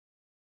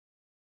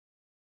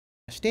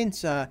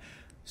Stents are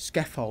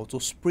scaffolds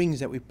or springs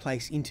that we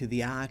place into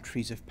the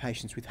arteries of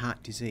patients with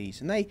heart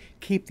disease, and they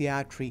keep the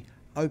artery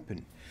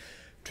open.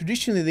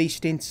 Traditionally, these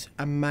stents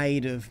are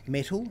made of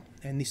metal,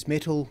 and this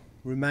metal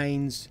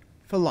remains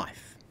for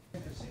life.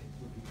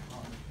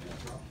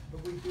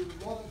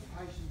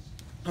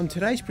 On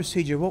today's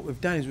procedure, what we've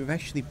done is we've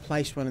actually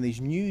placed one of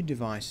these new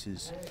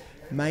devices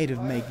made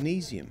of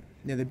magnesium.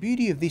 Now, the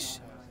beauty of this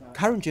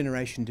current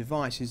generation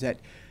device is that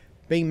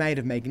being made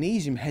of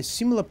magnesium has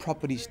similar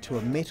properties to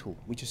a metal,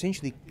 which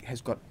essentially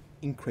has got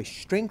increased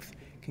strength,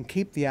 can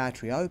keep the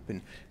artery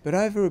open, but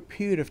over a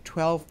period of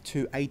 12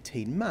 to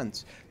 18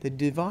 months, the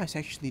device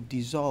actually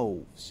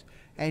dissolves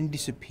and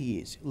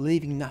disappears,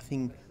 leaving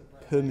nothing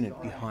permanent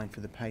behind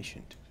for the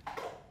patient.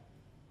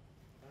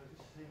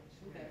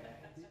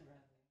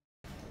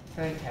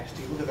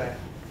 Fantastic, look at that.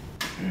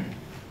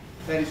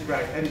 That is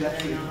great, that is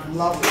absolutely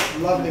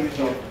lovely, lovely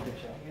result.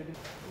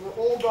 We're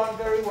all done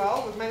very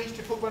well. We've managed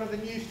to put one of the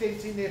new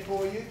stents in there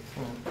for you.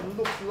 It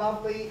looks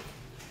lovely.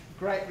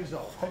 Great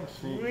result. Thanks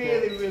for your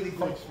really good.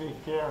 Thanks for your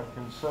care and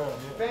concern.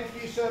 Yeah.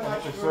 Thank you so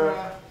much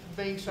for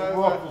being so...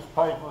 What was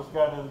painless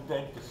go to the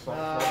dentist.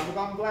 Look,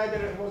 I'm glad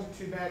that it wasn't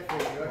too bad for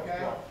you,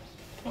 okay?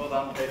 Well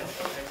done, Peter.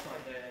 Excellent.